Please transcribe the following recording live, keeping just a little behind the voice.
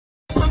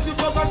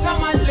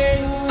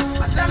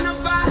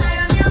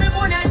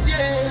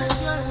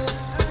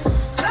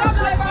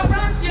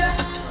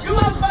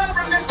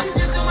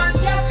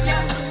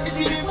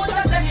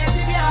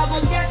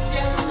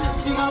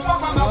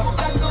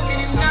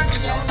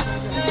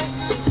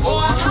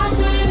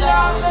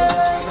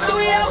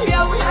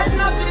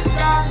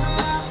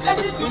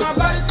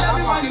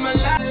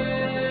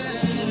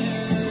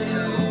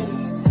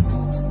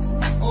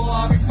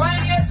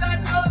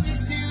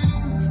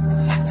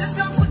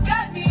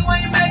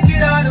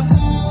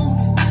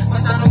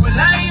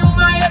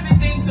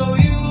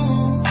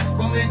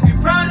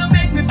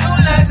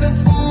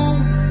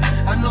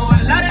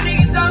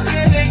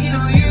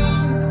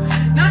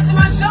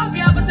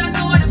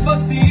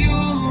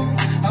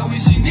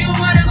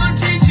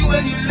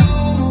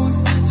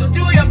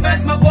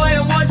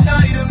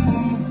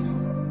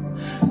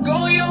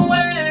Go your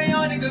way,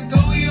 young nigga,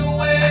 go your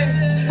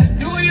way.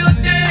 Do your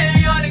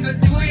thing, young nigga,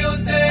 do your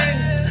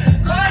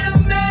thing. Call a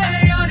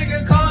man, young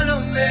nigga, call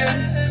a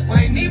man.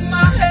 When you need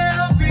my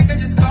help, you can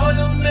just call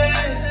a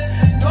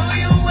man. Go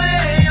your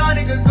way, young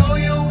nigga, go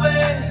your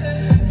way.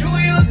 Do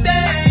your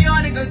thing,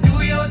 young nigga,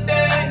 do your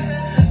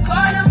thing.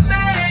 Call a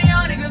man,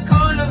 young nigga,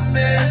 call a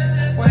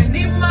man. When you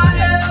need my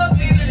help,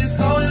 you can just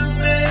call a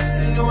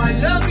man. You know I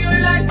love you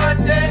like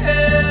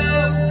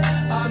myself.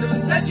 I'll never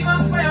set you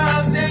on fire,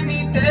 I'll say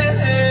anything.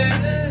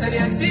 Say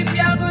the tip,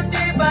 I go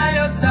day by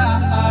your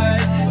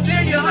side.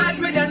 Drain your heart,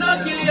 but you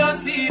not kill your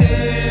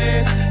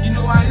spirit. You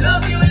know I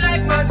love you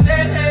like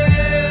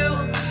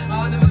myself.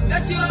 I'll never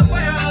set you on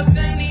fire, I'll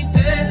say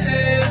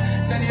anything.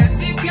 Say the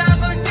tip, I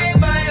go day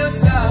by your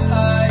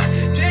side.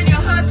 Drain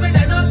your heart, but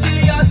you not kill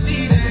your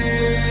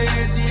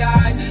spirit.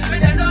 Yeah,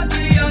 but you not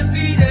kill your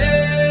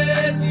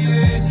spirit.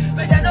 Yeah,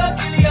 but you not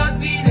kill your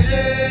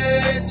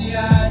spirit.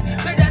 Yeah,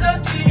 but you not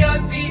kill your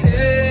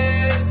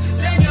spirit.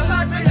 Drain your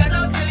heart, but you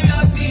not kill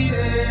your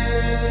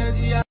spirit.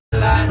 Yeah.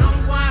 I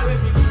don't want to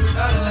be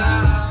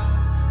alive.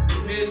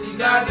 Messi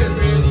got the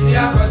ready,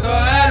 yeah, but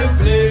all the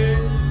play.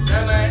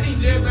 Somebody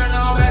chip and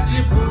all that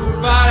you put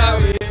far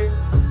away.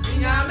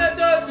 In a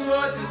method to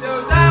what to say,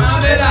 Osama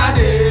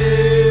Belade.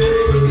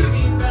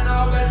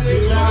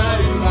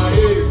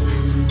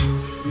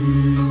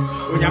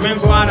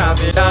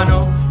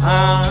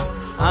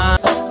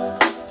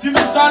 Si mi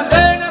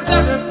salvena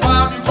se mi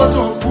fa mi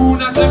poto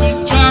puna se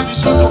mi chiami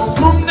sotto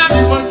brumna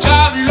mi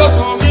volciami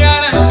l'otto mi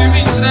arresti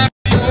mi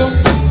srebi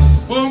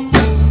bom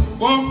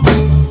bom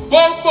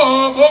bom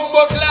bom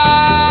bom cla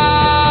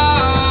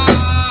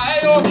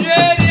e io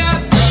vieni a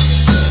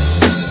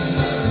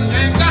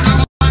e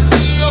cana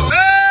manzio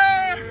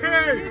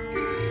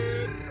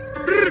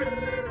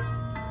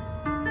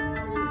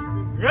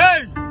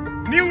hey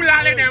new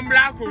lale them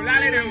Blacko,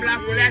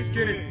 let's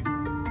get it.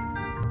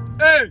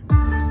 Hey,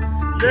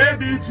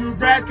 lady to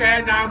back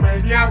and I'm a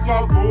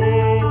niasogo.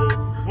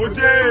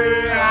 Oje,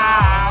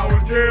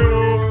 oje,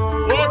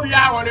 obi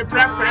I want a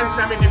preference.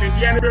 I'm in the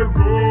end go.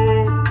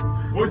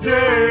 Oje,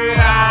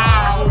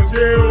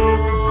 oje,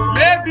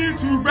 lady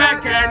to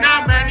back and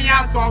I'm a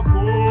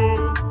niasogo.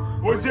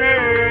 Oje,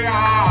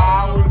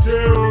 oje,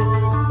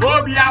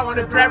 obi I want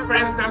a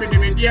preference. I'm in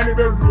the end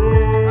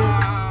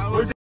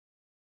go.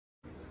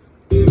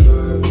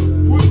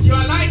 Put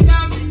your light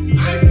up,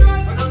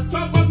 and on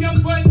top of your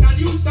voice, can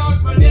you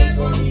shout my name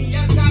for me?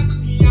 Yes, that's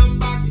me, I'm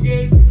back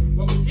again.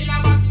 But we kill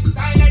a back in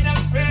style and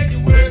that's very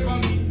way for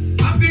me.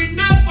 I've been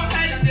out for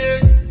hell of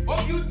days.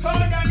 Hope you told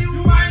them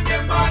you mind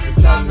them body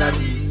drop that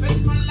this.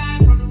 Spent my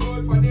life on the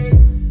road for this.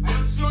 I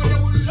am sure they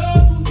would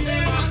love to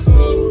hear my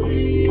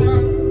story.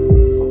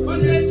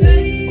 Cause they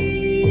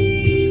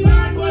say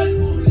bad boys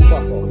will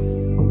last.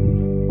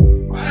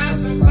 But I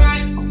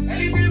survived,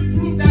 and even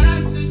prove that I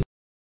should.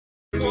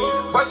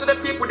 Why should the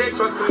people they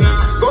trust in me?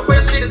 Go for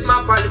your shit, it's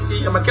my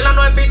policy. I'm a killer,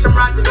 no bitch, I'm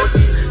riding on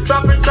G.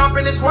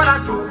 Dropping, it's what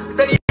I do.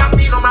 Steady, I'm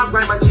being on my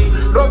grind, my G.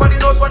 Nobody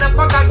knows what the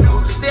fuck I do.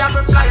 To stay up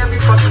and fly every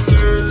fucking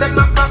year. Check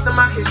my past and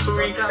my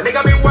history. And they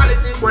got me wallet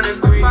since 1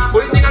 and 3.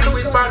 Only thing I do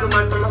is follow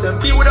my dreams and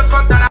be with the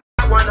fuck that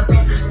I wanna be.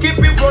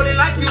 Keep it rolling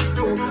like you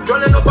do. Don't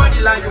let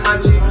nobody like you,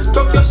 my G.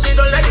 Talk your shit,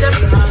 don't let them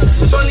do.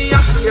 It's only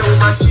up here with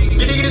my G.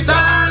 Giddy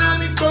sound,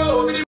 I'm in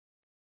pro.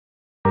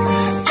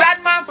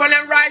 Sad man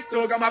falling right,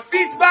 so got my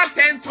feet back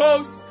 10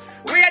 toes.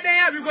 Where they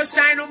have you go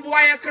shine on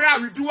boy and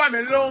crowd, we do I'm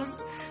alone.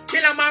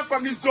 Kill a man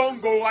from the zone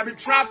go, I be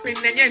trapping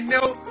and you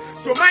know.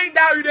 So mind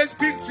how you just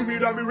speak to me,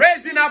 don't be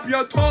raising up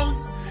your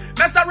tones.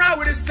 Mess around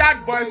with the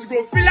sad boys,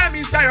 go feel them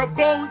inside your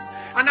bones.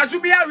 And as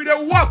you be out with the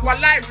walk while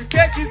life, we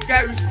take this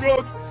guy with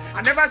strokes.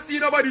 I never see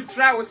nobody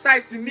try with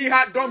size in knee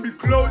hard, don't be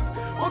close.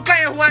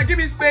 Okay, you want give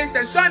me space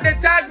and Sean they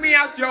tag me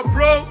as your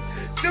bro.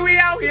 Still we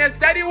out here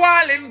steady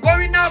walling,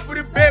 going out for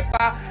the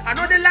paper. I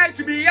know they like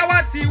to be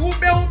yawati, who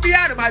be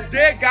out of my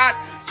day god.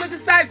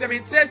 Socialize them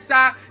in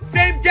Tessa,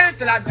 same game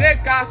till I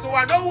deka. So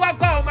I know who I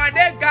call my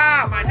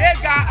nigga,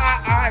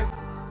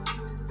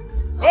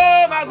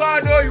 Oh my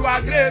God, oh you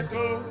are great,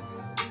 oh.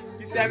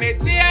 He said me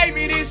tea,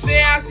 me this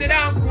shit, I sit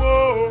down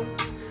cool.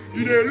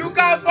 You dey look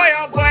out for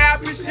your boy, I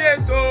appreciate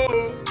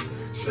oh.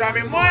 Should I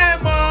be more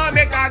and more,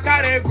 make a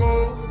carry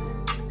go.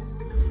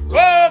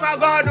 Oh my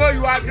God, oh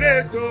you are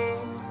great, oh.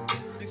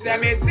 He said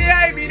me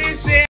tea, me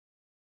this shit.